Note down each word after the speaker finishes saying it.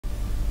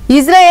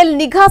Israel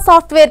నిఘా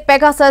software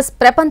Pegasus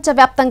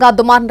ప్రపంచవ్యాప్తంగా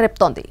దుమారం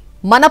రేపుతోంది.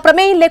 మన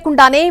ప్రమేయం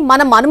లేకుండానే,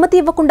 మనం అనుమతి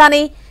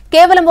ఇవ్వకుండానే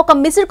కేవలం ఒక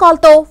మిస్డ్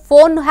కాల్తో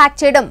ఫోన్ను హ్యాక్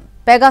చేయడం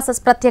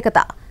పెగాసస్ ప్రత్యేకత.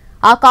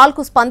 ఆ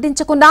కాల్కు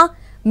స్పందించకుండా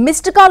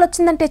మిస్డ్ కాల్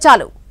వచ్చిందంటే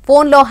చాలు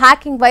ఫోన్లో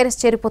హ్యాకింగ్ వైరస్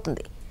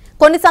చేరిపోతుంది.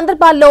 కొన్ని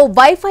సందర్భాల్లో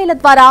వైఫైల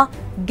ద్వారా,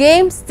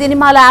 గేమ్స్,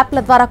 సినిమాల యాప్ల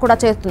ద్వారా కూడా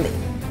చేరుతుంది.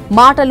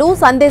 మాటలు,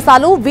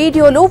 సందేశాలు,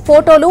 వీడియోలు,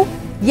 ఫోటోలు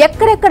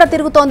ఎక్కడెక్కడ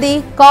తిరుగుతోంది,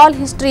 కాల్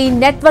హిస్టరీ,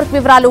 నెట్వర్క్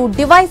వివరాలు,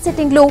 డివైస్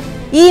సెట్టింగ్లు,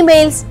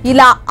 ఈమెయిల్స్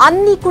ఇలా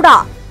అన్నీ కూడా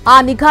ఆ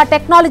నిఘా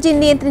టెక్నాలజీని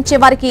నియంత్రించే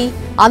వారికి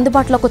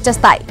అందుబాటులోకి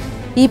వచ్చేస్తాయి.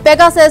 ఈ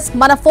పెగాసస్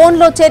మన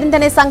ఫోన్లో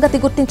చేరిందనే సంగతి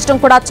గుర్తించడం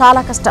కూడా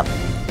చాలా కష్టం.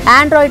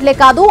 ఆండ్రాయిడ్లే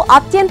కాదు,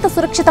 అత్యంత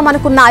సురక్షితం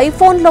అనుకున్న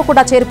ఐఫోన్లో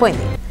కూడా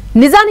చేరిపోయింది.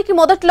 నిజానికి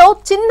మొదట్లో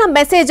చిన్న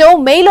మెసేజో,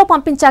 మెయిలో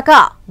పంపించాక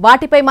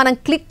వాటిపై మనం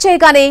క్లిక్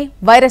చేయగానే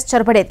వైరస్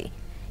చొరబడేది.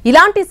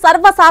 ఇలాంటి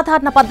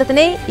సర్వసాధారణ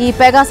పద్ధతినే ఈ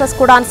పెగాసస్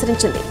కూడా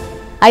అనుసరించింది.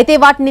 అయితే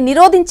వాటిని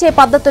నిరోధించే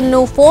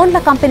పద్ధతులను ఫోన్ల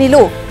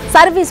కంపెనీలు,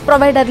 సర్వీస్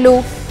ప్రొవైడర్లు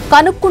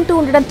కనుక్కుంటూ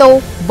ఉండడంతో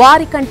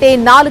వారి కంటే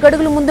 4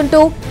 అడుగులు ముందుంటూ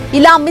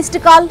ఇలా మిస్డ్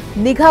కాల్,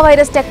 నిఘా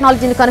వైరస్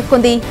టెక్నాలజీని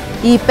కనుక్కుంది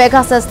ఈ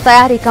పెగాసస్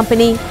తయారీ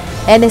కంపెనీ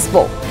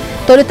ఎన్ఎస్ఓ.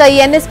 తొలుత ఈ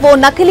ఎన్ఎస్ఓ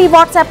నకిలీ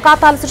వాట్సాప్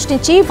ఖాతాలు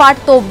సృష్టించి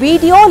వాటితో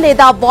వీడియో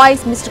లేదా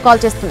వాయిస్ మిస్డ్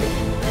కాల్ చేస్తుంది.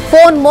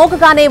 ఫోన్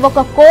మోగగానే ఒక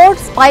కోడ్,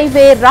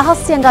 స్పైవేర్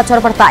రహస్యంగా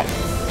చొరబడతాయి.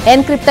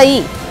 ఎన్క్రిప్ట్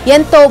అయ్యి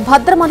ఎంతో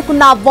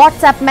భద్రమనుకున్న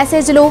వాట్సాప్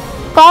మెసేజ్లు,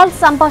 కాల్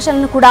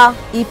సంభాషణలను కూడా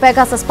ఈ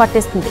పెగాసస్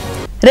పట్టేస్తుంది.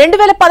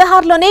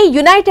 2016లోనే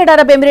యునైటెడ్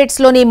అరబ్ ఎమిరేట్స్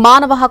లోని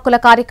మానవ హక్కుల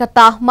కార్యకర్త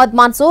అహ్మద్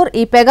మాన్సూర్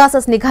ఈ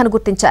పెగాసస్ నిఘాను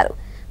గుర్తించారు.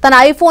 తన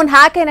ఐఫోన్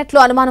హ్యాక్ అయినట్లు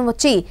అనుమానం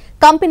వచ్చి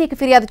కంపెనీకి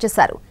ఫిర్యాదు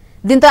చేశారు.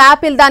 దీంతో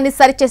యాపిల్ దాన్ని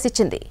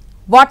సరిచేసిచ్చింది.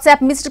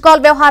 వాట్సాప్ మిస్డ్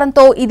కాల్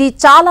వ్యవహారంతో ఇది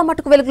చాలా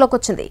మటుకు వెలుగులోకి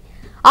వచ్చింది.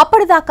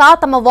 అప్పటిదాకా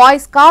తమ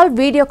వాయిస్ కాల్,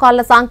 వీడియో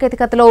కాల్ల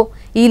సాంకేతికతలో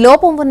ఈ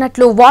లోపం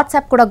ఉన్నట్లు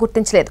వాట్సాప్ కూడా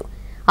గుర్తించలేదు.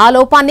 ఆ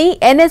లోపాన్ని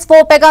ఎన్ఎస్ఓ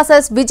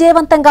పెగాసస్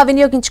విజయవంతంగా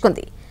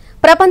వినియోగించుకుంది.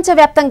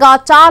 ప్రపంచవ్యాప్తంగా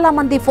చాలా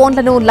మంది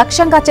ఫోన్లను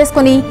లక్ష్యంగా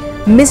చేసుకుని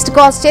మిస్డ్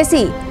కాల్స్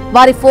చేసి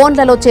వారి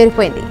ఫోన్లలో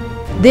చేరిపోయింది.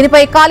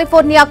 దీనిపై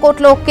కాలిఫోర్నియా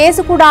కోర్టులో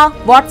కేసు కూడా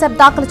వాట్సాప్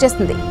దాఖలు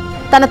చేసింది.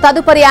 తన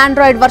తదుపరి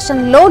ఆండ్రాయిడ్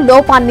వర్షన్లో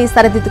లోపాన్ని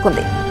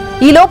సరిదిద్దుకుంది.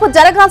 ఈ లోపు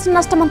జరగాల్సిన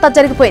నష్టమంతా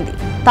జరిగిపోయింది.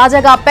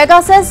 తాజాగా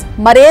పెగాసస్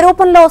మరే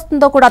రూపంలో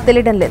వస్తుందో కూడా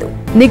తెలియడం లేదు.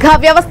 నిఘా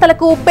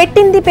వ్యవస్థలకు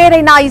పెట్టింది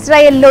పేరైన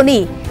ఇజ్రాయెల్లోని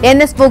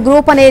ఎన్ఎస్ఓ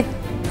గ్రూప్ అనే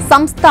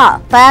సంస్థ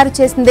తయారు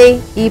చేసిందే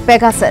ఈ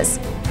Pegasus.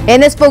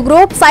 NSO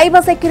group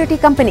cyber security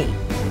company.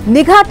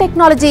 నిఘా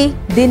టెక్నాలజీ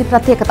దీని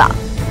ప్రత్యేకత.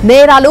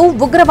 నేరాలు,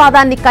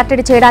 ఉగ్రవాదాన్ని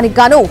కట్టడి చేయడానికి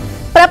గాను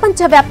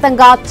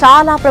ప్రపంచవ్యాప్తంగా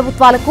చాలా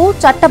ప్రభుత్వాలకు,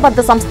 చట్టబద్ధ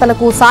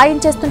సంస్థలకు సాయం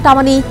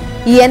చేస్తుంటామని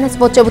ఈ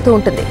ఎన్ఎస్ఓ చెబుతూ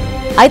ఉంటుంది.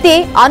 అయితే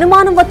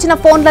అనుమానం వచ్చిన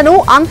ఫోన్లను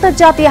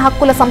అంతర్జాతీయ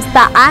హక్కుల సంస్థ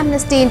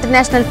ఆమ్నెస్టీ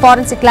ఇంటర్నేషనల్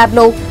ఫోరెన్సిక్ ల్యాబ్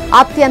లో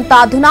అత్యంత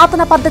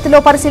అధునాతన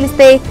పద్ధతిలో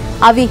పరిశీలిస్తే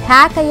అవి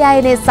హ్యాక్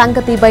అయ్యాయనే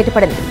సంగతి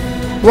బయటపడింది.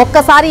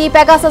 ఒక్కసారి ఈ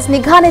పెగాసస్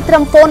నిఘా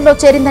నేత్రం ఫోన్లో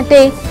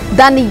చేరిందంటే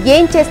దాన్ని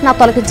ఏం చేసినా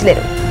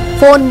తొలగించలేరు.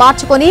 ఫోన్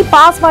మార్చుకొని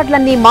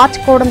పాస్వర్డ్లన్నీ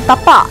మార్చుకోవడం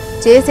తప్ప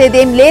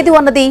చేసేదేం లేదు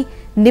అన్నది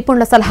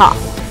నిపుణుల సలహా.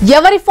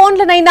 ఎవరి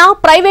ఫోన్లనైనా,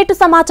 ప్రైవేటు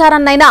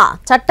సమాచారాన్నైనా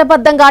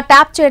చట్టబద్ధంగా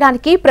ట్యాప్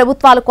చేయడానికి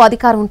ప్రభుత్వాలకు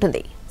అధికారం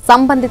ఉంటుంది.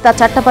 సంబంధిత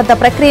చట్టబద్ధ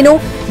ప్రక్రియను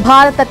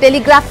భారత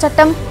టెలిగ్రాఫ్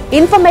చట్టం,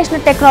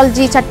 ఇన్ఫర్మేషన్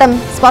టెక్నాలజీ చట్టం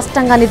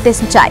స్పష్టంగా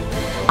నిర్దేశించాయి.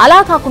 అలా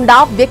కాకుండా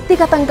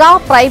వ్యక్తిగతంగా,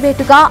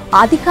 ప్రైవేటుగా,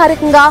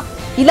 అధికారికంగా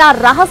ఇలా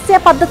రహస్య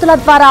పద్ధతుల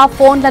ద్వారా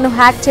ఫోన్లను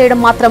హ్యాక్ చేయడం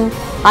మాత్రం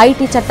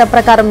ఐటీ చట్టం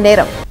ప్రకారం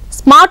నేరం.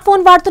 స్మార్ట్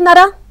ఫోన్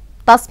వాడుతున్నారా?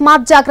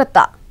 తస్మాత్ జాగ్రత్త.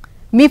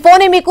 మీ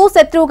ఫోనే మీకు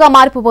శత్రువుగా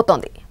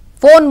మారిపోబోతోంది.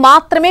 ఫోన్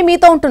మాత్రమే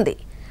మీతో ఉంటుంది.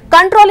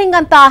 కంట్రోలింగ్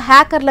అంతా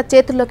హ్యాకర్ల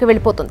చేతుల్లోకి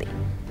వెళ్ళిపోతుంది.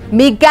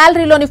 మీ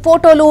గ్యాలరీలోని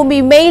ఫోటోలు, మీ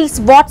మెయిల్స్,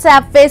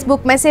 వాట్సాప్,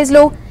 ఫేస్బుక్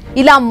మెసేజ్లు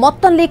ఇలా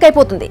మొత్తం లీక్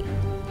అయిపోతుంది.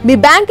 మీ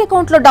బ్యాంక్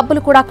అకౌంట్లో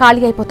డబ్బులు కూడా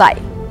ఖాళీ అయిపోతాయి.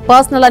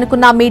 పర్సనల్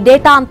అనుకున్న మీ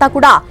డేటా అంతా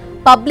కూడా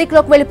పబ్లిక్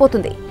లోకి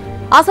వెళ్ళిపోతుంది.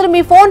 అసలు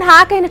మీ ఫోన్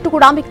హ్యాక్ అయినట్టు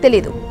కూడా మీకు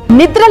తెలియదు.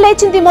 నిద్ర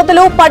లేచింది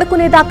మొదలు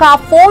పడుకునేదాకా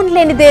ఫోన్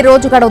లేనిదే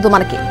రోజు గడవదు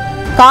మనకి.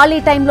 ఖాళీ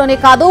టైంలోనే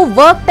కాదు,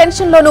 వర్క్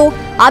టెన్షన్ లోనూ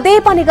అదే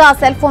పనిగా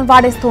సెల్ ఫోన్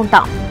వాడేస్తూ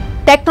ఉంటాం.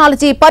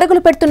 టెక్నాలజీ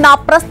పరుగులు పెడుతున్న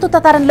ప్రస్తుత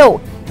తరంలో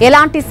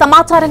ఎలాంటి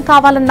సమాచారం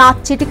కావాలన్నా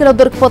చిటికలో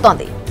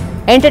దొరికిపోతోంది.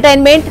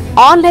 ఎంటర్టైన్మెంట్,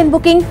 ఆన్లైన్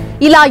బుకింగ్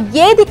ఇలా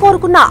ఏది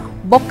కోరుకున్నా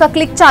ఒక్క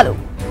క్లిక్ చాలు.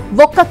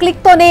 ఒక్క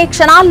క్లిక్ తోనే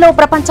క్షణాల్లో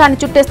ప్రపంచాన్ని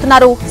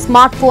చుట్టేస్తున్నారు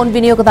స్మార్ట్ ఫోన్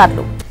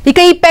వినియోగదారులు. ఇక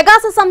ఈ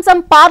పెగాసస్ అంశం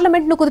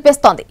పార్లమెంట్ ను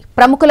కుదిపేస్తోంది.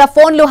 ప్రముఖుల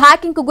ఫోన్లు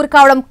హ్యాకింగ్ కు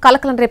గురికావడం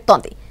కలకలం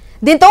రేపుతోంది.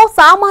 దీంతో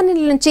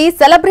సామాన్యుల నుంచి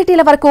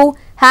సెలబ్రిటీల వరకు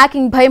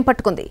హ్యాకింగ్ భయం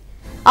పట్టుకుంది.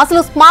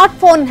 అసలు స్మార్ట్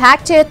ఫోన్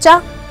హ్యాక్ చేయొచ్చా?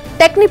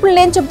 టెక్ నిపుణులు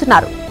ఏం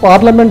చెబుతున్నారు?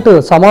 పార్లమెంట్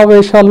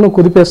సమావేశాలను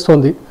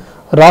కుదిపేస్తోంది.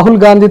 రాహుల్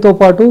గాంధీతో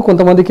పాటు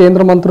కొంతమంది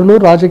కేంద్ర మంత్రులు,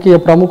 రాజకీయ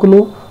ప్రముఖులు,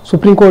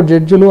 సుప్రీంకోర్టు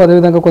జడ్జిలు,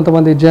 అదేవిధంగా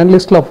కొంతమంది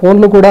జర్నలిస్టుల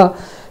ఫోన్లు కూడా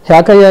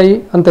హ్యాక్ అయ్యాయి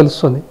అని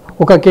తెలుస్తుంది.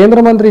 ఒక కేంద్ర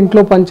మంత్రి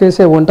ఇంట్లో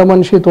పనిచేసే వంట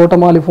మనిషి,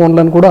 తోటమాలి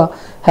ఫోన్లను కూడా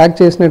హ్యాక్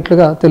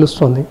చేసినట్లుగా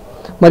తెలుస్తుంది.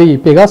 మరి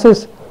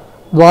పెగాసస్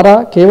ద్వారా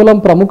కేవలం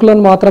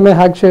ప్రముఖులను మాత్రమే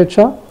హ్యాక్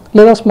చేయొచ్చా,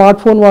 లేదా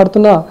స్మార్ట్ ఫోన్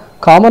వాడుతున్న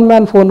కామన్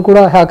మ్యాన్ ఫోన్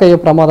కూడా హ్యాక్ అయ్యే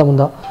ప్రమాదం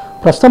ఉందా?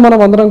 ప్రస్తుతం మనం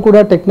అందరం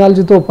కూడా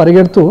టెక్నాలజీతో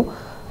పరిగెడుతూ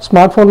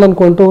స్మార్ట్ ఫోన్లను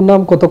కొంటూ ఉన్నాం.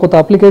 కొత్త కొత్త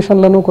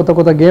అప్లికేషన్లను,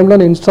 కొత్త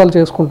గేమ్లను ఇన్స్టాల్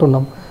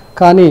చేసుకుంటున్నాం.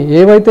 కానీ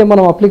ఏవైతే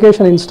మనం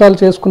అప్లికేషన్ ఇన్స్టాల్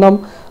చేసుకున్నాం,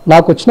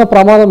 నాకు వచ్చిన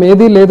ప్రమాదం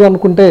ఏదీ లేదు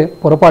అనుకుంటే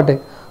పొరపాటే.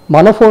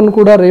 మన ఫోన్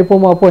కూడా రేపో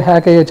మాపో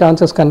హ్యాక్ అయ్యే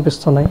ఛాన్సెస్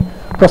కనిపిస్తున్నాయి.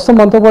 ప్రస్తుతం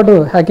మనతో పాటు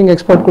హ్యాకింగ్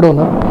ఎక్స్పర్ట్ కూడా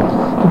ఉన్నారు.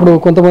 ఇప్పుడు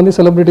కొంతమంది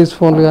సెలబ్రిటీస్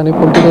ఫోన్లు కానీ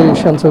పొలిటికల్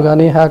ఇష్యూస్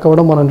కానీ హ్యాక్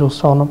అవ్వడం మనం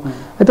చూస్తూ ఉన్నాం.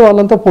 అయితే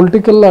వాళ్ళంతా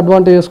పొలిటికల్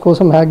అడ్వాంటేజెస్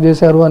కోసం హ్యాక్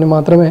చేశారు అని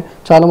మాత్రమే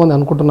చాలామంది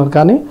అనుకుంటున్నారు.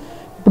 కానీ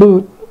ఇప్పుడు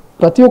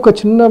ప్రతి ఒక్క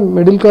చిన్న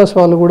మిడిల్ క్లాస్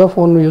వాళ్ళు కూడా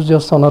ఫోన్ యూజ్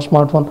చేస్తూ ఉన్నారు,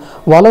 స్మార్ట్ ఫోన్.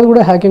 వాళ్ళది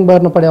కూడా హ్యాకింగ్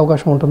బారిన పడే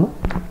అవకాశం ఉంటుందా?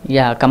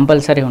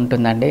 కంపల్సరీ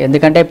ఉంటుందండి.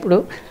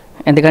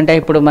 ఎందుకంటే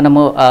ఇప్పుడు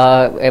మనము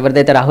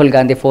ఎవరిదైతే Rahul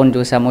Gandhi phone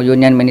చూసామో,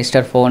 union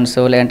minister phones,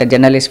 లేదంటే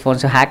జర్నలిస్ట్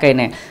ఫోన్స్ హ్యాక్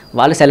అయినాయి.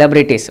 వాళ్ళు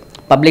సెలబ్రిటీస్,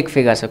 పబ్లిక్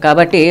ఫిగర్స్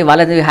కాబట్టి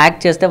వాళ్ళది హ్యాక్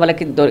చేస్తే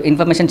వాళ్ళకి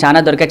ఇన్ఫర్మేషన్ చాలా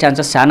దొరికే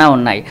ఛాన్సెస్ చాలా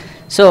ఉన్నాయి.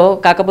 సో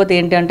కాకపోతే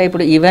ఏంటంటే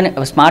ఇప్పుడు ఈవెన్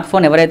స్మార్ట్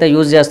ఫోన్ ఎవరైతే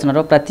యూజ్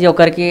చేస్తున్నారో ప్రతి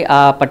ఒక్కరికి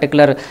ఆ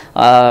పర్టికులర్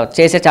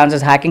చేసే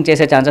ఛాన్సెస్, హ్యాకింగ్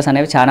చేసే ఛాన్సెస్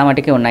అనేవి చాలా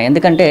మటుకి ఉన్నాయి.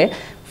 ఎందుకంటే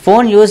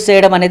ఫోన్ యూజ్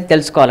చేయడం అనేది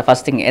తెలుసుకోవాలి.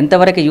 ఫస్ట్ థింగ్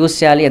ఎంతవరకు యూజ్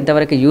చేయాలి,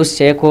 ఎంతవరకు యూజ్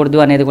చేయకూడదు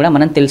అనేది కూడా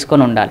మనం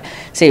తెలుసుకొని ఉండాలి.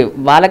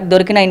 వాళ్ళకి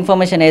దొరికిన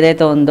ఇన్ఫర్మేషన్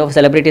ఏదైతే ఉందో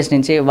సెలబ్రిటీస్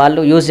నుంచి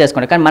వాళ్ళు యూజ్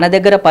చేసుకోండి. కానీ మన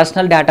దగ్గర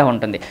పర్సనల్ డేటా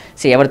ఉంటుంది.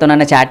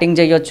 ఎవరితోనైనా చాటింగ్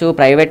చేయొచ్చు,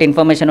 ప్రైవేట్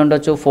ఇన్ఫర్మేషన్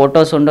ఉండొచ్చు,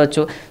 ఫొటోస్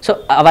ఉండొచ్చు. సో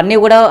అవన్నీ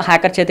కూడా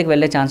హ్యాకర్ చేతికి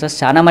వెళ్ళే ఛాన్సెస్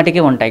చాలా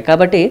మటుకి ఉంటాయి.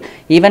 కాబట్టి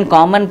ఈవెన్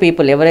కామన్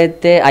పీపుల్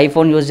ఎవరైతే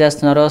ఐఫోన్ యూజ్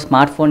చేస్తున్నారో,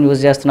 స్మార్ట్ ఫోన్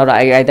యూజ్ చేస్తున్నారో,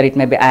 either it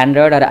may be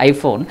Android or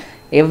iPhone,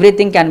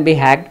 everything can be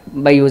hacked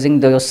by using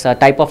those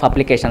type of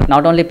applications.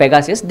 Not only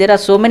Pegasus, there are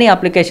so many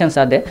applications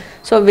are there,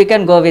 so we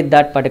can go with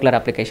that particular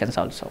applications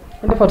also.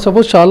 అంటే for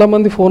suppose చాలా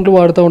మంది ఫోన్లు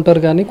వాడుతూ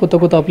ఉంటారు కానీ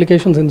కొత్త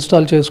applications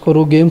install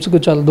చేసుకోరు, గేమ్స్కి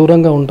చాలా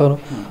దూరంగా ఉంటారు.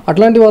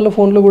 అట్లాంటి వాళ్ళ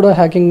ఫోన్లు కూడా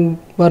హ్యాకింగ్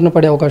బారిన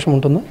పడే అవకాశం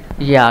ఉంటుందా?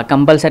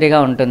 కంపల్సరీగా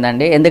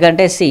ఉంటుందండి.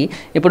 ఎందుకంటే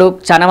ఇప్పుడు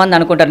చాలా మంది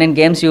అనుకుంటారు నేను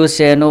గేమ్స్ యూజ్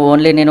చేయను,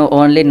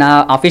 ఓన్లీ నా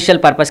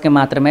అఫీషియల్ పర్పస్కి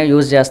మాత్రమే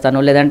యూజ్ చేస్తాను,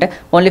 లేదంటే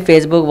ఓన్లీ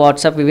ఫేస్బుక్,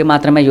 వాట్సాప్ ఇవి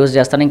మాత్రమే యూజ్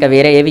చేస్తాను, ఇంకా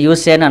వేరే ఏవి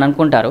యూజ్ చేయను అని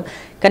అనుకుంటారు.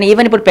 కానీ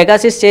ఈవెన్ ఇప్పుడు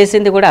పెగాసిస్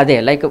చేసింది కూడా అదే.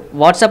 లైక్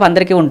వాట్సాప్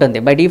అందరికీ ఉంటుంది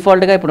బై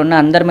డిఫాల్ట్గా. ఇప్పుడున్న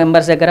అందరు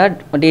మెంబర్స్ దగ్గర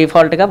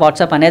డిఫాల్ట్గా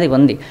వాట్సాప్ అనేది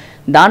ఉంది.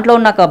 దాంట్లో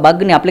ఉన్న ఒక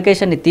బగ్ని,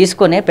 అప్లికేషన్ని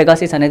తీసుకునే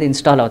పెగాసిస్ అనేది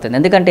ఇన్స్టాల్ అవుతుంది.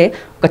 ఎందుకంటే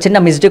ఒక చిన్న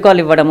మిస్డ్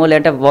కాల్ ఇవ్వడము,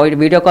 లేదంటే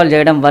వీడియో కాల్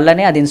చేయడం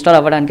వల్లనే అది ఇన్స్టాల్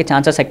అవ్వడానికి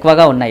ఛాన్సెస్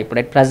ఎక్కువగా ఉన్నాయి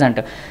ఇప్పుడు ఎట్ ప్రజెంట్.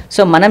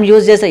 సో మనం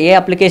యూజ్ చేసే ఏ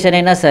అప్లికేషన్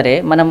అయినా సరే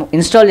మనం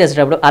ఇన్స్టాల్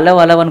చేసేటప్పుడు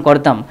అలవ్ అని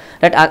కొడతాం.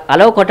 రైట్,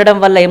 అలవ్ కొట్టడం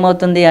వల్ల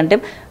ఏమవుతుంది అంటే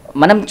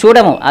మనం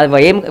చూడము అది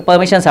ఏం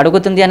పర్మిషన్స్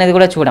అడుగుతుంది అనేది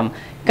కూడా చూడము.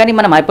 కానీ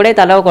మనం ఎప్పుడైతే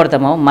అలవ్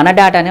కొడతామో మన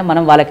డేటానే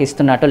మనం వాళ్ళకి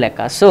ఇస్తున్నట్టు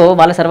లెక్క. సో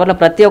వాళ్ళ సర్వర్లో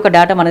ప్రతి ఒక్క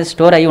డేటా మనది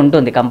స్టోర్ అయ్యి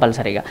ఉంటుంది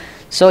కంపల్సరీగా.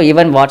 సో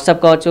ఈవెన్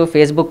వాట్సాప్ కావచ్చు,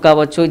 ఫేస్బుక్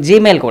కావచ్చు,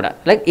 జీమెయిల్ కూడా,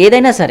 లైక్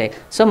ఏదైనా సరే.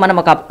 సో మనం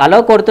ఒక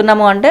అలవ్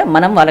కొడుతున్నాము అంటే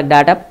మనం వాళ్ళకి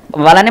డేటా,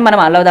 వాళ్ళని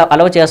మనం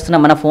అలవ్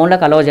చేస్తున్నాం, మన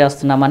ఫోన్లకు అలవ్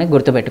చేస్తున్నామని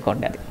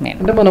గుర్తుపెట్టుకోండి. అది నేను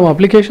అంటే మనం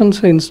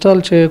అప్లికేషన్స్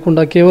ఇన్స్టాల్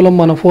చేయకుండా కేవలం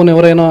మన ఫోన్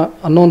ఎవరైనా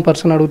అన్నోన్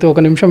పర్సన్ అడిగితే ఒక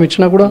నిమిషం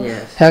ఇచ్చినా కూడా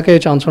హ్యాక్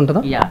అయ్యే ఛాన్స్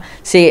ఉంటుందా?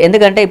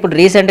 ఎందుకంటే ఇప్పుడు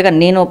రీసెంట్గా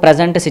నేను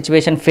ప్రజెంట్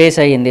సిచ్యువేషన్ ఫేస్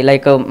అయ్యింది.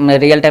 లైక్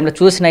రియల్ టైంలో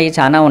చూసినవి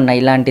చాలా ఉన్నాయి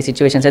ఇలాంటి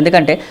సిచ్యువేషన్స్.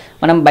 ఎందుకంటే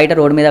మనం బయట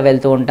రోడ్ మీద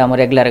వెళ్తూ ఉంటాము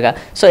రెగ్యులర్గా.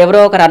 సో ఎవరో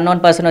ఒక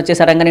అన్నోన్ పర్సన్ వచ్చి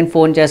సడన్గా నేను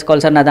ఫోన్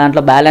చేసుకోవాలి సార్, నా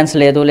దాంట్లో బ్యాలెన్స్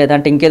లేదు,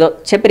 లేదంటే ఇంకేదో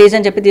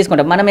రీజన్ చెప్పి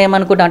తీసుకుంటాం. మనం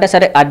ఏమనుకుంటాం అంటే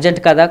సరే అర్జెంట్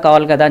కదా,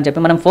 కావాలి కదా అని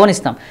చెప్పి మనం ఫోన్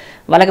ఇస్తాం.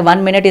 వాళ్ళకి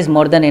 1 minute is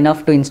more than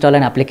enough to install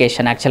an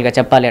application. యాక్చువల్గా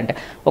చెప్పాలి అంటే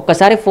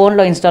ఒక్కసారి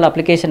ఫోన్లో ఇన్స్టాల్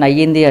అప్లికేషన్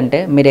అయ్యింది అంటే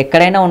మీరు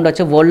ఎక్కడైనా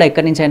ఉండొచ్చు, వరల్డ్లో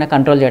ఎక్కడి నుంచి అయినా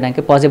కంట్రోల్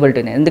చేయడానికి పాసిబిలిటీ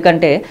ఉంది.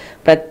 ఎందుకంటే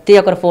ప్రతి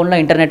ఒక్కరి ఫోన్లో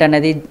ఇంటర్నెట్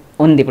అనేది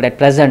ఉంది ఇప్పుడు అట్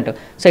ప్రజెంట్.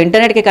 సో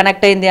ఇంటర్నెట్కి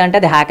కనెక్ట్ అయింది అంటే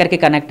అది హ్యాకర్కి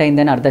కనెక్ట్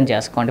అయింది అని అర్థం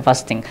చేసుకోండి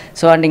ఫస్ట్ థింగ్.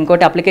 సో అండ్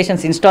ఇంకోటి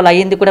అప్లికేషన్స్ ఇన్స్టాల్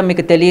అయ్యింది కూడా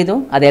మీకు తెలియదు,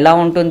 అది ఎలా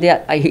ఉంటుంది,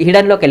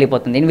 హిడన్లోకి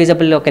వెళ్ళిపోతుంది,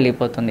 ఇన్విజిబుల్లోకి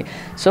వెళ్ళిపోతుంది.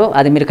 సో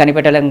అది మీరు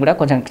కనిపెట్టడం కూడా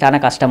కొంచెం చాలా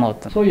కష్టం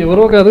అవుతుంది. సో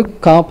ఎవరో కాదు,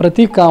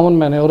 ప్రతి కామన్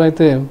మ్యాన్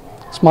ఎవరైతే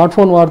స్మార్ట్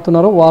ఫోన్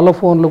వాడుతున్నారో వాళ్ళ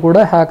ఫోన్లు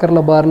కూడా హ్యాకర్ల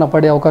బారిన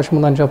పడే అవకాశం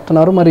ఉందని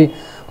చెప్తున్నారు. మరి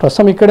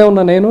ప్రస్తుతం ఇక్కడే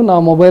ఉన్న నేను, నా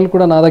మొబైల్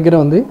కూడా నా దగ్గరే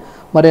ఉంది.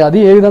 మరి అది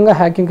ఏ విధంగా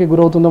హ్యాకింగ్కి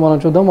గురవుతుందో మనం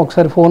చూద్దాం.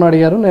 ఒకసారి ఫోన్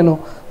అడిగారు, నేను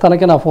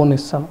తనకి నా ఫోన్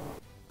ఇస్తాను.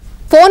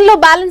 ఫోన్లో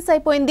బ్యాలెన్స్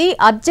అయిపోయింది,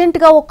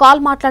 అర్జెంటుగా ఓ కాల్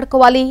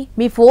మాట్లాడుకోవాలి,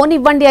 మీ ఫోన్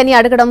ఇవ్వండి అని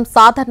అడగడం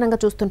సాధారణంగా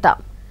చూస్తుంటాం.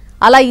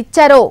 అలా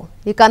ఇచ్చారో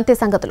ఇక అంతే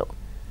సంగతులు.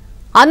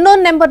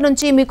 అన్నోన్ నెంబర్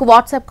నుంచి మీకు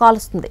వాట్సాప్ కాల్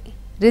వస్తుంది.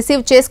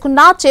 రిసీవ్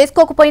చేసుకున్నా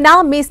చేసుకోకపోయినా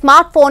మీ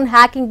స్మార్ట్ ఫోన్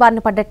హ్యాకింగ్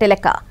బారిన పడ్డట్టే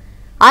లెక్క.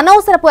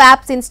 అనవసరపు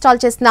యాప్స్ ఇన్స్టాల్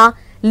చేసినా,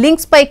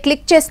 లింక్స్ పై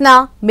క్లిక్ చేసినా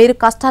మీరు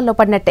కష్టాల్లో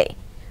పడినట్టే.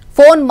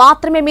 ఫోన్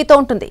మాత్రమే మీతో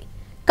ఉంటుంది,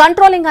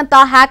 కంట్రోలింగ్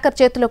అంతా హ్యాకర్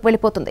చేతిలోకి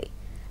వెళ్ళిపోతుంది.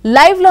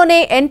 లైవ్ లోనే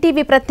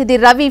ఎన్టీవీ ప్రతినిధి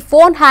రవి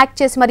ఫోన్ హ్యాక్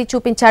చేసి మరీ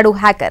చూపించాడు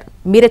హ్యాకర్.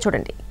 మీరే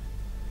చూడండి.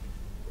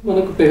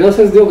 మనకు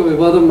పెగాసస్ ది ఒక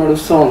వివాదం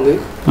నడుస్తూ ఉంది.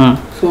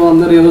 సో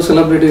అందరు ఏదో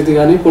సెలబ్రిటీస్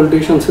కానీ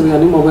పొలిటీషియన్స్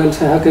కానీ మొబైల్స్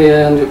హ్యాక్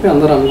అయ్యాయని చెప్పి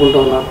అందరూ అనుకుంటూ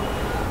ఉన్నారు.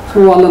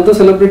 సో వాళ్ళంతా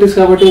సెలబ్రిటీస్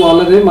కాబట్టి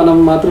వాళ్ళదే, మనం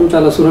మాత్రం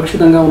చాలా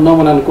సురక్షితంగా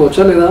ఉన్నామని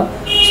అనుకోవచ్చా? లేదా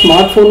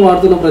స్మార్ట్ ఫోన్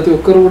వాడుతున్న ప్రతి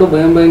ఒక్కరు కూడా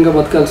భయంగా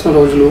బతకాల్సిన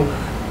రోజులు,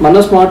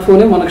 మన స్మార్ట్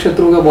ఫోనే మనకు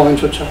శత్రువుగా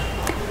భావించవచ్చా?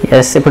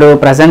 ఇప్పుడు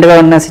ప్రజెంట్గా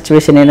ఉన్న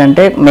సిచ్యువేషన్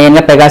ఏంటంటే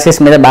మెయిన్గా పెగాసిస్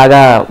మీద బాగా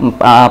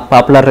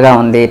పాపులర్గా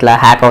ఉంది. ఇట్లా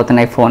హ్యాక్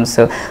అవుతున్నాయి phones,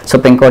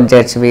 supreme court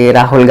జడ్జివి,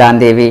 Rahul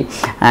గాంధీవి,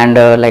 and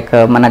like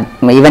మన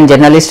ఈవెన్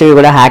జర్నలిస్ట్వి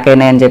కూడా హ్యాక్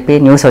అయినాయని చెప్పి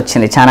న్యూస్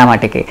వచ్చింది చాలా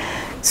మటుకి.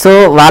 సో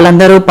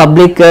వాళ్ళందరూ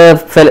పబ్లిక్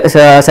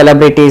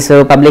సెలబ్రిటీస్,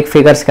 పబ్లిక్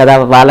ఫిగర్స్ కదా,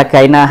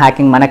 వాళ్ళకైనా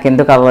హ్యాకింగ్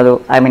మనకెందుకు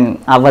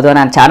అవ్వదు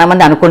అని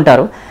చాలామంది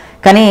అనుకుంటారు.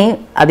 కానీ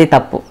అది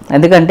తప్పు.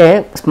 ఎందుకంటే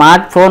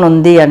స్మార్ట్ ఫోన్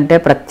ఉంది అంటే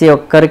ప్రతి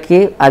ఒక్కరికి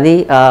అది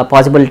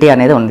పాసిబిలిటీ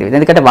అనేది ఉంది.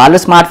 ఎందుకంటే వాళ్ళు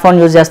స్మార్ట్ ఫోన్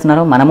యూజ్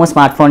చేస్తున్నారు, మనము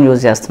స్మార్ట్ ఫోన్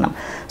యూజ్ చేస్తున్నాం.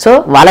 సో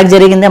వాళ్ళకి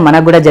జరిగిందే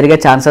మనకు కూడా జరిగే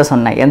ఛాన్సెస్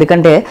ఉన్నాయి.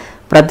 ఎందుకంటే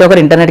ప్రతి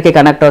ఒక్కరు ఇంటర్నెట్కి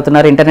కనెక్ట్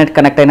అవుతున్నారు. ఇంటర్నెట్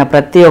కనెక్ట్ అయిన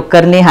ప్రతి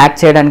ఒక్కరిని హ్యాక్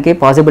చేయడానికి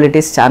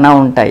పాసిబిలిటీస్ చాలా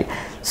ఉంటాయి.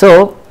 సో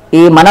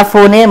ఈ మన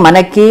ఫోనే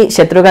మనకి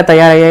శత్రువుగా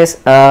తయారయ్యే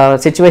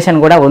సిచ్యువేషన్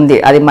కూడా ఉంది,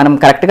 అది మనం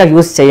కరెక్ట్గా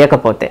యూజ్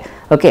చేయకపోతే.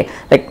 ఓకే,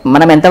 లైక్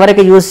మనం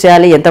ఎంతవరకు యూజ్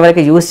చేయాలి,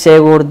 ఎంతవరకు యూజ్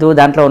చేయకూడదు,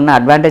 దాంట్లో ఉన్న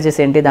అడ్వాంటేజెస్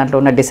ఏంటి, దాంట్లో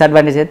ఉన్న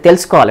డిసడ్వాంటేజెస్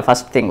తెలుసుకోవాలి.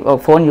 ఫస్ట్ థింగ్,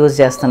 ఫోన్ యూజ్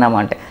చేస్తున్నాము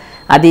అంటే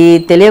అది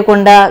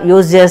తెలియకుండా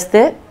యూజ్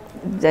చేస్తే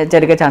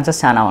జరిగే ఛాన్సెస్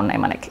చాలా ఉన్నాయి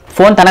మనకి.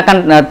 ఫోన్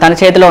తన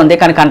చేతిలో ఉంది,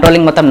 కానీ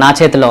కంట్రోలింగ్ మొత్తం నా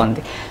చేతిలో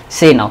ఉంది.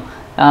 నౌ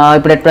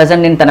ఇప్పుడు ఎట్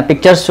ప్రజెంట్ నేను తన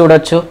పిక్చర్స్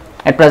చూడొచ్చు.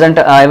 ఎట్ ప్రజెంట్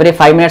ఎవ్రీ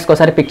 5 minutesకి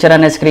ఒకసారి పిక్చర్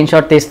అనేది స్క్రీన్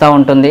షాట్ తీస్తూ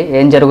ఉంటుంది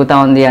ఏం జరుగుతూ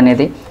ఉంది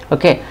అనేది.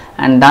 ఓకే,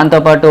 అండ్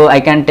దాంతోపాటు I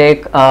can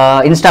take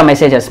Insta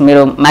messages.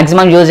 మీరు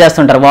మ్యాక్సిమం యూజ్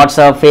చేస్తుంటారు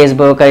వాట్సాప్,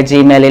 ఫేస్బుక్,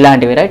 జీమెయిల్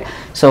ఇలాంటివి, రైట్?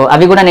 సో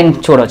అవి కూడా నేను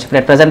చూడవచ్చు.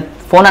 ఇప్పుడు ఎట్ ప్రజెంట్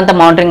ఫోన్ అంతా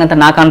మానిటరింగ్ అంతా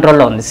నా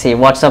కంట్రోల్లో ఉంది.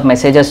 వాట్సాప్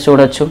మెసేజెస్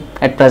చూడొచ్చు.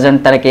 ఎట్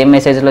ప్రజెంట్ తనకి ఏం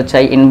మెసేజ్లు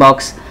వచ్చాయి,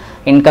 inbox,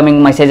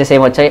 incoming messages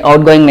ఏమొచ్చాయి,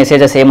 out going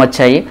messages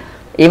ఏమొచ్చాయి,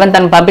 even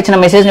తను పంపించిన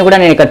మెసేజ్ని కూడా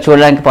నేను ఇక్కడ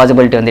చూడడానికి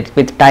పాసిబిలిటీ ఉంది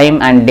with time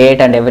and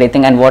date and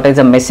everything, and what is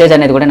the message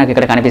అనేది కూడా నాకు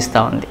ఇక్కడ కనిపిస్తూ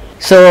ఉంది.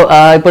 సో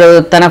ఇప్పుడు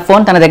తన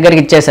ఫోన్ తన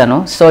దగ్గరికి ఇచ్చేసాను.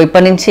 సో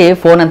ఇప్పటి నుంచి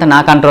ఫోన్ అంతా నా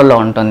కంట్రోల్లో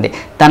ఉంటుంది.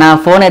 తన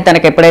ఫోన్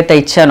తనకు ఎప్పుడైతే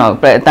ఇచ్చానో,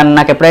 తను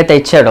నాకు ఎప్పుడైతే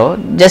ఇచ్చాడో,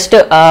 just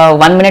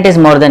 1 minute is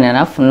more than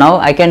enough. Now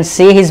I can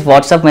see his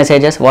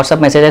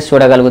WhatsApp messages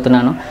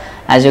చూడగలుగుతున్నాను.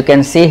 As you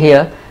can see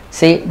here,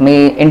 me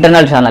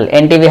internal channel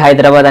NTV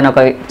Hyderabad అనే ఒక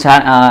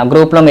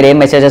గ్రూప్లో మీరు ఏం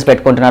మెసేజెస్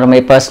పెట్టుకుంటున్నారు, మీ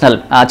పర్సనల్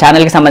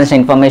ఛానల్కి సంబంధించిన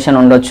ఇన్ఫర్మేషన్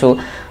ఉండొచ్చు.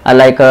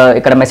 లైక్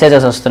ఇక్కడ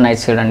మెసేజెస్ వస్తున్నాయి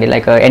చూడండి,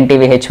 లైక్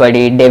ఎన్టీవీ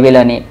హెచ్వైడి డెవిల్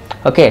అని.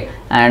 Okay,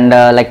 and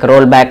like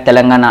roll back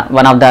Telangana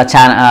one of the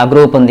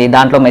group ఉంది,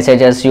 దాంట్లో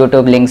మెసేజెస్,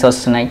 యూట్యూబ్ లింక్స్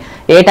వస్తున్నాయి.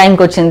 ఏ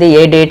టైంకి వచ్చింది,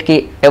 ఏ డేట్కి,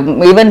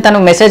 ఈవెన్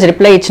తను మెసేజ్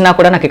రిప్లై ఇచ్చినా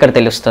కూడా నాకు ఇక్కడ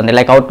తెలుస్తుంది.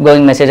 లైక్ అవుట్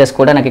గోయింగ్ మెసేజెస్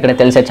కూడా నాకు ఇక్కడ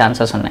తెలిసే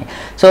ఛాన్సెస్ ఉన్నాయి.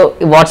 సో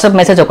వాట్సాప్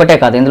మెసేజ్ ఒకటే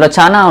కాదు, ఇందులో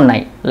చాలా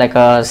ఉన్నాయి. Like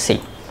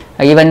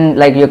even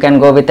like you can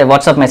go with a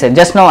WhatsApp message.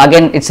 Just now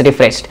again it's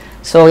refreshed.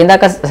 So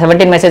indaka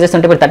 17 messages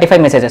unte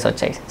 35 messages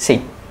vachayi. See,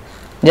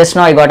 just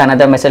now I got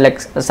another message like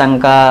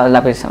Sanka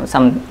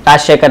some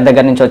Rajshekhar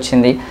దగ్గర నుంచి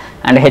వచ్చింది,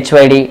 and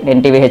HYD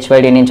NTV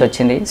HYD నుంచి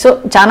వచ్చింది. So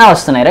చాలా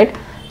వస్తున్నాయి, right?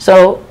 So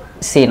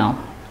see now,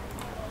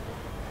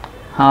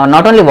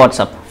 not only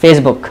WhatsApp,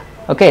 Facebook,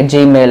 okay,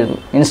 Gmail,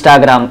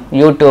 Instagram,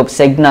 YouTube,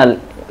 Signal,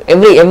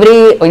 every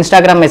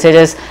Instagram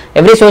messages,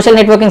 every social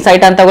networking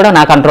site అంతా కూడా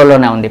నా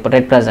కంట్రోల్లోనే ఉంది ఇప్పుడు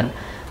at present.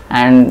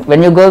 And when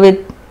you go with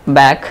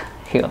back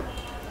here,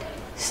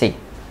 see,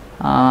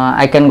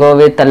 I can go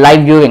with the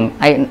live viewing.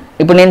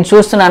 ఇప్పుడు నేను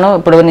చూస్తున్నాను,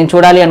 ఇప్పుడు నేను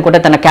చూడాలి అనుకుంటే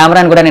తన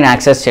కెమెరాని కూడా నేను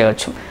యాక్సెస్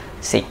చేయవచ్చు.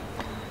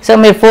 సో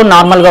మీరు ఫోన్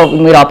నార్మల్గా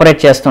మీరు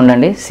ఆపరేట్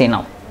చేస్తుండండి.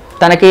 నౌ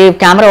తనకి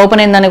కెమెరా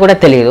ఓపెన్ అయిందని కూడా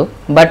తెలియదు,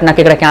 బట్ నాకు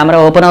ఇక్కడ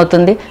కెమెరా ఓపెన్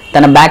అవుతుంది.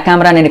 తన బ్యాక్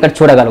కెమెరా నేను ఇక్కడ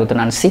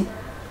చూడగలుగుతున్నాను.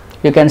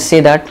 You can see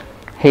that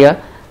here,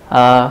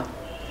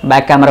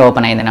 back camera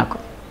open అయింది నాకు,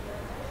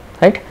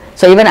 right?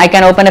 So even I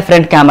can open a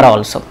front camera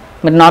also.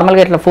 మీరు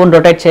నార్మల్గా ఇట్లా ఫోన్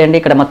రొటేట్ చేయండి,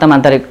 ఇక్కడ మొత్తం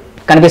అంతా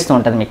కనిపిస్తూ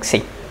ఉంటుంది మీకు.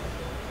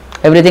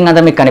 ఎవ్రీథింగ్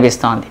అంతా మీకు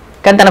కనిపిస్తూ ఉంది,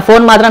 కానీ తన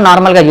ఫోన్ మాత్రం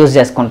నార్మల్గా యూజ్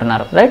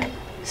చేసుకుంటున్నారు, right?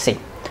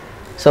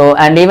 So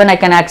and even I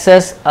can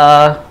access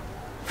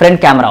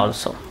front camera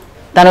also.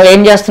 తను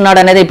ఏం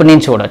చేస్తున్నాడు అనేది ఇప్పుడు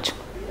నేను చూడవచ్చు.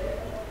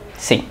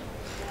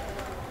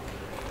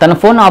 తన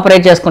ఫోన్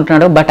ఆపరేట్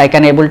చేసుకుంటున్నాడు, but I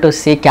can able to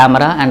see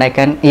camera and I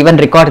can even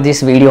record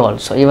this video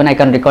also. I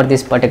can record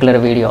this particular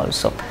video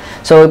also.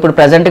 So ఇప్పుడు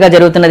ప్రజెంట్గా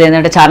జరుగుతున్నది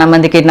ఏంటంటే, చాలా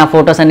మందికి నా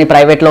ఫొటోస్ అన్ని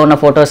ప్రైవేట్లో ఉన్న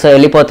ఫొటోస్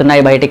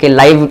వెళ్ళిపోతున్నాయి బయటికి,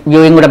 లైవ్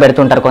వ్యూయింగ్ కూడా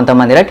పెడుతుంటారు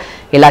కొంతమంది, రైట్?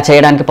 ఇలా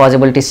చేయడానికి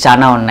పాసిబిలిటీస్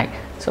చాలా ఉన్నాయి.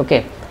 Okay,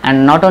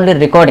 and not only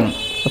recording,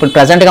 ఇప్పుడు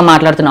ప్రజెంట్గా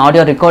మాట్లాడుతున్న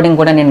ఆడియో రికార్డింగ్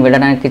కూడా నేను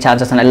వినడానికి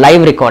ఛాన్సెస్ ఉన్నాయి.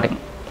 Live recording,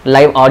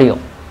 live audio.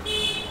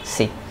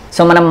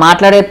 So మనం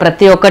మాట్లాడే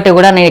ప్రతి ఒక్కటి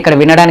కూడా నేను ఇక్కడ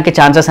వినడానికి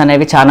ఛాన్సెస్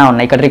అనేవి చాలా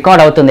ఉన్నాయి. ఇక్కడ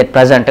రికార్డ్ అవుతుంది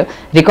ప్రజెంట్,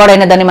 రికార్డ్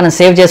అయిన దాన్ని మనం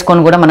సేవ్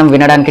చేసుకొని కూడా మనం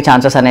వినడానికి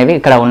ఛాన్సెస్ అనేవి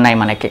ఇక్కడ ఉన్నాయి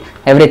మనకి,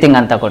 ఎవ్రీథింగ్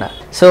అంతా కూడా.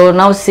 సో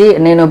నౌ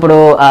నేను ఇప్పుడు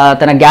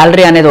తన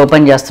గ్యాలరీ అనేది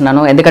ఓపెన్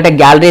చేస్తున్నాను, ఎందుకంటే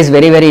gallery is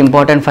very very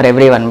important for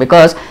every one.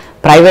 Because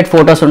private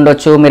photos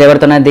ఉండొచ్చు, మీరు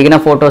ఎవరితోనే దిగిన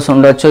ఫొటోస్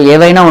ఉండొచ్చు,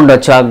 ఏవైనా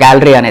ఉండొచ్చు ఆ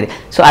గ్యాలరీ అనేది.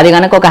 సో అది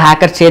కనుక ఒక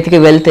హ్యాకర్ చేతికి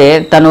వెళ్తే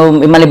తను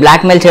మిమ్మల్ని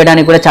బ్లాక్మెయిల్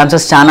చేయడానికి కూడా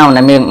ఛాన్సెస్ చాలా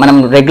ఉన్నాయి. మనం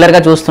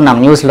రెగ్యులర్గా చూస్తున్నాం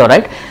న్యూస్లో,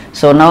 right?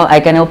 So now I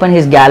can open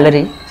his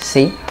gallery,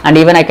 and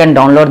even I can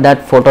download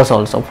that photos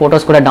also.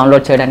 Photos కూడా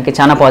డౌన్లోడ్ చేయడానికి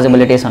చాలా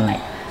పాసిబిలిటీస్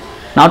ఉన్నాయి.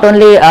 Not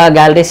only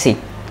gallery,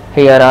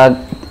 here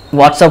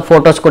WhatsApp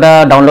photos కూడా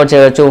డౌన్లోడ్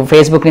చేయవచ్చు,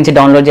 ఫేస్బుక్ నుంచి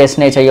డౌన్లోడ్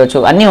చేసినవి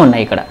చేయొచ్చు, అన్నీ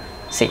ఉన్నాయి ఇక్కడ.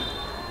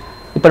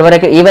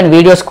 ఇప్పటివరకు ఈవెన్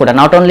వీడియోస్ కూడా,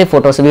 నాట్ ఓన్లీ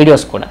ఫొటోస్,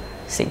 వీడియోస్ కూడా.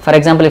 For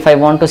example, if I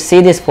want to see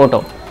this photo,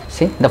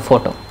 the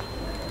photo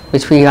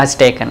which he has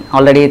taken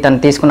already, తను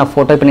తీసుకున్న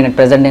ఫోటో ఇప్పుడు నేను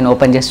ప్రెజెంట్ నేను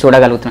ఓపెన్ చేసి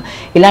చూడగలుగుతున్నాను.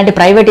 ఇలాంటి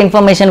ప్రైవేట్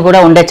ఇన్ఫర్మేషన్ కూడా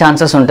ఉండే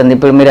ఛాన్సెస్ ఉంటుంది.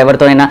 ఇప్పుడు మీరు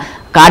ఎవరితోనైనా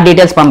కార్డ్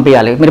డీటెయిల్స్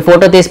పంపించాలి, మీరు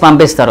ఫోటో తీసి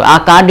పంపిస్తారు, ఆ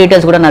కార్డ్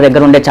డీటెయిల్స్ కూడా నా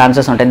దగ్గర ఉండే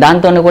ఛాన్సెస్ ఉంటాయి.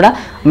 దాంతో కూడా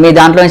మీ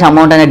దాంట్లో నుంచి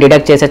అమౌంట్ అనేది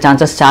డిడక్ట్ చేసే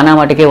ఛాన్సెస్ చాలా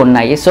మటుకే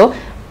ఉన్నాయి. So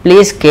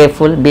please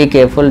careful, be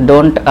careful,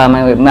 don't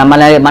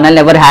మనల్ని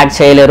ఎవరు హ్యాక్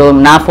చేయలేరు,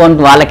 నా ఫోన్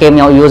వాళ్ళకేం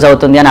యూజ్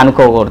అవుతుంది అని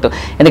అనుకోకూడదు.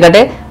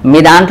 ఎందుకంటే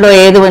మీ దాంట్లో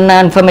ఏది ఉన్న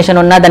ఇన్ఫర్మేషన్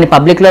ఉన్నా దాన్ని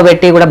పబ్లిక్లో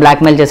పెట్టి కూడా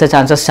బ్లాక్మెయిల్ చేసే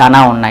ఛాన్సెస్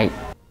చాలా ఉన్నాయి.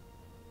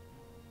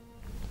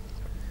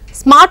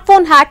 స్మార్ట్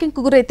ఫోన్ హ్యాకింగ్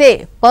కు గురైతే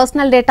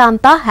పర్సనల్ డేటా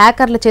అంతా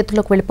హ్యాకర్ల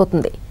చేతుల్లోకి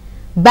వెళ్ళిపోతుంది.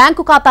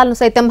 బ్యాంకు ఖాతాలను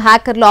సైతం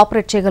హ్యాకర్లు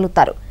ఆపరేట్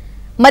చేయగలుగుతారు.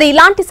 మరి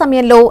ఇలాంటి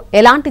సమయంలో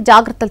ఎలాంటి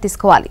జాగ్రత్తలు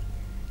తీసుకోవాలి?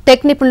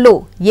 టెక్ నిపుణులు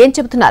ఏం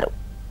చెబుతున్నారు?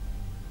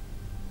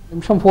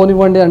 నిమిషం ఫోన్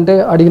ఇవ్వండి అంటే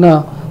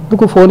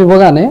అడిగినందుకు ఫోన్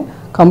ఇవ్వగానే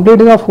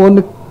కంప్లీట్గా ఫోన్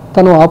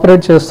తను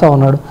ఆపరేట్ చేస్తూ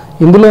ఉన్నాడు.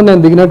 ఇందులో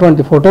నేను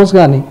దిగినటువంటి ఫొటోస్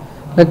కానీ,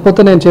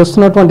 లేకపోతే నేను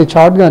చేస్తున్నటువంటి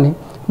చాట్ కానీ,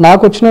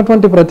 నాకు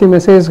వచ్చినటువంటి ప్రతి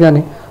మెసేజ్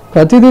కానీ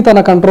ప్రతిదీ తన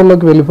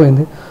కంట్రోల్లోకి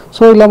వెళ్ళిపోయింది.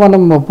 సో ఇలా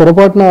మనం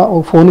పొరపాటున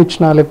ఫోన్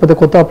ఇచ్చినా లేకపోతే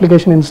కొత్త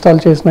అప్లికేషన్ ఇన్స్టాల్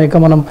చేసినా ఇక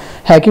మనం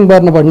హ్యాకింగ్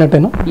బారిన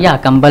పడినట్టేనా? యా,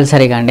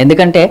 కంపల్సరీగా అండి.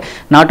 ఎందుకంటే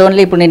నాట్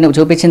ఓన్లీ ఇప్పుడు నేను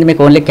చూపించింది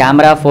మీకు ఓన్లీ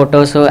కెమెరా,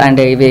 ఫొటోస్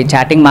అండ్ ఇవి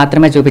చాటింగ్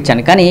మాత్రమే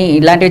చూపించాను, కానీ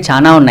ఇలాంటివి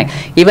చాలా ఉన్నాయి.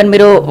 ఈవెన్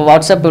మీరు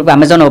వాట్సాప్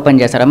అమెజాన్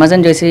ఓపెన్ చేస్తారు,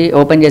 అమెజాన్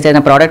ఓపెన్ చేసి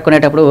ఏదైనా ప్రోడక్ట్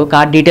కొనేటప్పుడు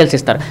కార్డ్ డీటెయిల్స్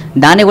ఇస్తారు,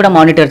 దాన్ని కూడా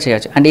మానిటర్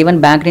చేయొచ్చు. అండ్ ఈవెన్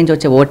బ్యాంక్ నుంచి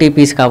వచ్చే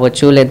ఓటీపీస్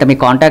కావచ్చు, లేదా మీ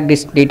కాంటాక్ట్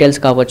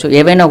డీటెయిల్స్ కావచ్చు,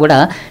 ఏవైనా కూడా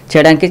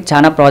చేయడానికి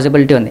చాలా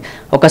పాసిబిలిటీ ఉంది.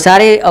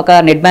 ఒకసారి ఒక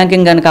నెట్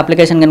బ్యాంకింగ్ కనుక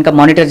అప్లికేషన్ కనుక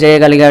మానిటర్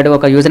చేయగలిగాడు,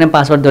 ఒక యూజర్ నేమ్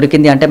పాస్వర్డ్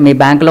దొరికింది అంటే మీ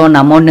బ్యాంక్లో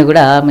ఉన్న అమౌంట్ని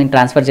కూడా మీరు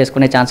ట్రాన్స్ఫర్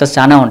చేసుకునే ఛాన్సెస్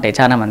చాలా ఉంటాయి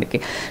చాలా మందికి.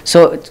 సో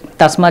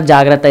తస్మాత్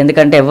జాగ్రత్త,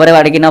 ఎందుకంటే ఎవరు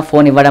అడిగినా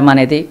ఫోన్ ఇవ్వడం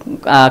అనేది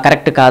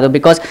కరెక్ట్ కాదు.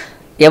 బికాస్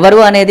ఎవరు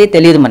అనేది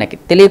తెలియదు, మనకి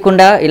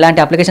తెలియకుండా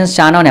ఇలాంటి అప్లికేషన్స్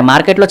చాలా ఉన్నాయి.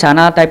 మార్కెట్లో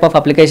చాలా టైప్ ఆఫ్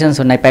అప్లికేషన్స్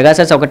ఉన్నాయి,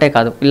 పెగాసస్ ఒకటే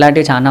కాదు,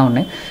 ఇలాంటివి చాలా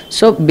ఉన్నాయి.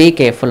 So be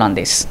careful on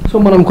this. So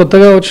మనం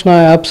కొత్తగా వచ్చిన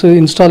యాప్స్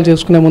ఇన్స్టాల్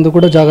చేసుకునే ముందు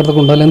కూడా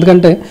జాగ్రత్తగా ఉండాలి.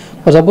 ఎందుకంటే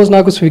సపోజ్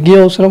నాకు స్విగ్గీ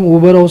అవసరం,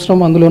 ఊబర్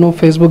అవసరం, అందులోనూ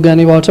ఫేస్బుక్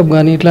కానీ, వాట్సాప్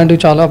కానీ,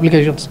 ఇట్లాంటివి చాలా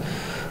అప్లికేషన్స్.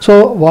 సో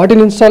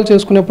వాటిని ఇన్స్టాల్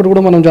చేసుకునేప్పుడు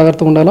కూడా మనం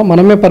జాగ్రత్తగా ఉండాలా?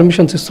 మనమే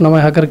పర్మిషన్స్ ఇస్తున్నామా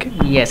హ్యాకర్కి?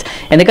 ఎస్,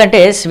 ఎందుకంటే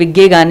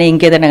స్విగ్గీ కానీ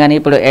ఇంకేదైనా కానీ,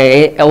 ఇప్పుడు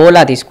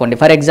ఓలా తీసుకోండి,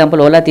 ఫర్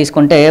ఎగ్జాంపుల్ ఓలా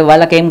తీసుకుంటే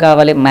వాళ్ళకి ఏం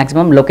కావాలి,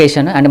 మాక్సిమం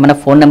లొకేషన్ అండ్ మన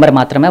ఫోన్ నెంబర్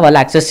మాత్రమే వాళ్ళు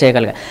యాక్సెస్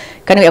చేయగలగాలి.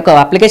 కానీ ఒక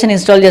అప్లికేషన్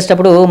ఇన్స్టాల్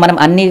చేసేటప్పుడు మనం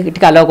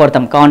అన్నిటికీ అలౌ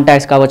కొడతాం,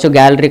 కాంటాక్ట్స్ కావచ్చు,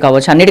 గ్యాలరీ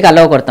కావచ్చు, అన్నిటికీ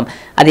అలౌ కొడతాం.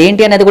 అది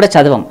ఏంటి అనేది కూడా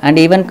చదవం. అండ్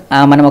ఈవెన్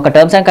మనం ఒక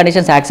టర్మ్స్ అండ్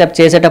కండిషన్స్ యాక్సెప్ట్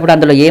చేసేటప్పుడు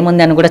అందులో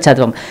ఏముంది అని కూడా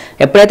చదవం.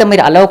 ఎప్పుడైతే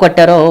మీరు అలౌ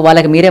కొట్టారో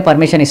వాళ్ళకి మీరే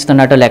పర్మిషన్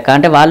ఇస్తున్నట్టు లెక్క,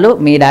 అంటే వాళ్ళు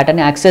మీ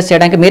డేటాని యాక్సెస్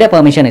చేయడానికి మీరే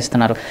పర్మిషన్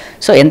ఇస్తున్నారు.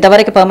 సో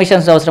ఎంతవరకు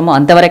పర్మిషన్స్ అవసరమో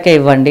అంతవరకే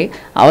ఇవ్వండి,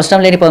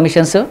 అవసరం లేని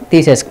పర్మిషన్స్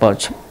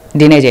తీసేసుకోవచ్చు,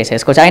 దీనే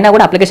చేసేసుకోవచ్చు. అయినా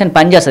కూడా అప్లికేషన్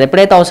పనిచేస్తుంది,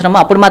 ఎప్పుడైతే అవసరమో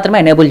అప్పుడు మాత్రమే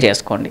ఎనేబుల్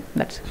చేసుకోండి.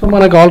 సో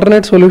మనకు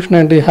ఆల్టర్నేట్ సొల్యూషన్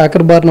ఏంటి?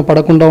 హ్యాకర్ బారిన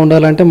పడకుండా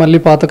ఉండాలంటే మళ్ళీ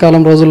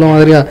పాతకాలం రోజుల్లో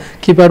మాదిరిగా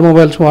కీప్యాడ్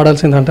మొబైల్స్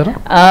వాడాల్సింది అంటారా?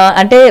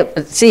 అంటే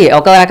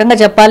ఒక రకంగా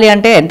చెప్పాలి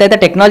అంటే ఎంతైతే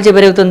టెక్నాలజీ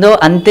పెరుగుతుందో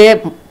అంతే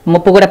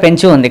ముప్పు కూడా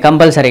పెంచి ఉంది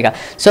కంపల్సరీగా.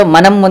 సో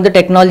మనం ముందు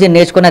టెక్నాలజీ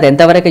నేర్చుకున్నది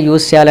ఎంతవరకు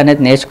యూస్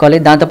చేయాలనేది నేర్చుకోవాలి.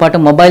 దాంతోపాటు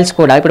మొబైల్స్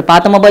కూడా, ఇప్పుడు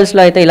పాత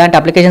మొబైల్స్లో అయితే ఇలాంటి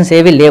అప్లికేషన్స్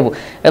ఏవి లేవు,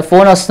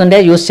 ఫోన్ వస్తుండే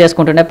యూస్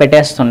చేసుకుంటుండే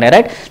పెట్టేస్తుండే,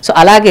 రైట్? సో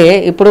అలాగే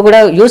ఇప్పుడు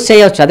కూడా యూస్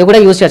చేయవచ్చు, అది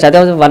కూడా యూస్ చేయొచ్చు, అదే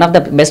one of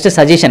the best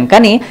suggestion.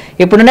 కానీ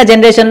ఇప్పుడున్న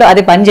జనరేషన్లో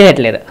అది పని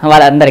చేయట్లేదు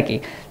వాళ్ళందరికీ.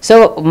 సో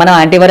మనం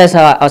యాంటీవైరస్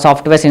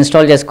సాఫ్ట్వేర్స్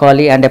ఇన్స్టాల్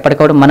చేసుకోవాలి. అండ్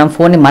ఎప్పటికప్పుడు మనం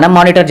ఫోన్ని మనం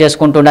మానిటర్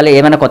చేసుకుంటూ ఉండాలి.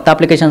 ఏమైనా కొత్త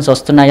అప్లికేషన్స్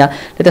వస్తున్నాయా,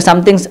 లేదా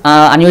సంథింగ్స్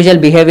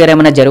అన్యూజువల్ బిహేవియర్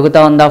ఏమైనా జరుగుతూ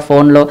ఉందా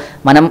ఫోన్లో,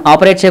 మనం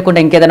ఆపరేట్ చేయకుండా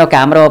ఇంకేదైనా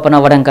కెమెరా ఓపెన్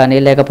అవ్వడం కానీ,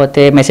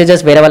 లేకపోతే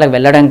మెసేజెస్ వేరే వాళ్ళకి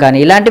వెళ్ళడం కానీ,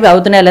 ఇలాంటివి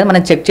అవుతున్నాయా లేదా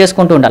మనం చెక్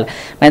చేసుకుంటూ ఉండాలి.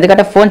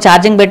 ఎందుకంటే ఫోన్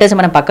ఛార్జింగ్ పెట్టేసి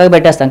మనం పక్కకు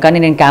పెట్టేస్తాం, కానీ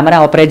నేను కెమెరా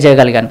ఆపరేట్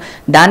చేయగలిగాను,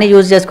 దాన్ని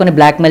యూజ్ చేసుకుని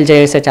బ్లాక్మెయిల్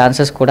చేసే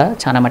ఛాన్సెస్ కూడా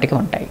చాలా మటుకు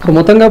ఉంటాయి.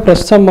 మొత్తంగా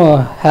ప్రస్తుతం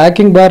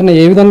హ్యాకింగ్ బారిన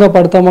ఏ విధంగా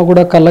పడతామో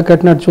కూడా కళ్ళ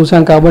కట్టినట్టు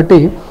చూసాం. కాబట్టి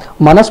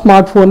మన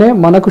స్మార్ట్ ఫోనే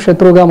మనకు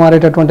శత్రువుగా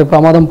మారేటటువంటి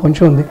ప్రమాదం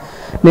పొంచి ఉంది.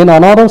 నేను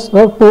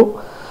అనావసరపు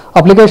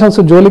అప్లికేషన్స్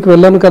జోలికి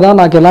వెళ్ళాను కదా,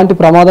 నాకు ఎలాంటి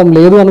ప్రమాదం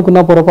లేదు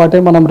అనుకున్న పొరపాటే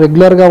మనం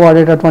రెగ్యులర్గా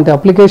వాడేటటువంటి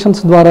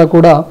అప్లికేషన్స్ ద్వారా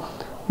కూడా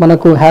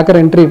మనకు హ్యాకర్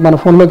ఎంట్రీ, మన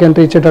ఫోన్లోకి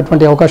ఎంట్రీ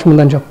ఇచ్చేటటువంటి అవకాశం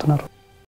ఉందని చెప్తున్నారు.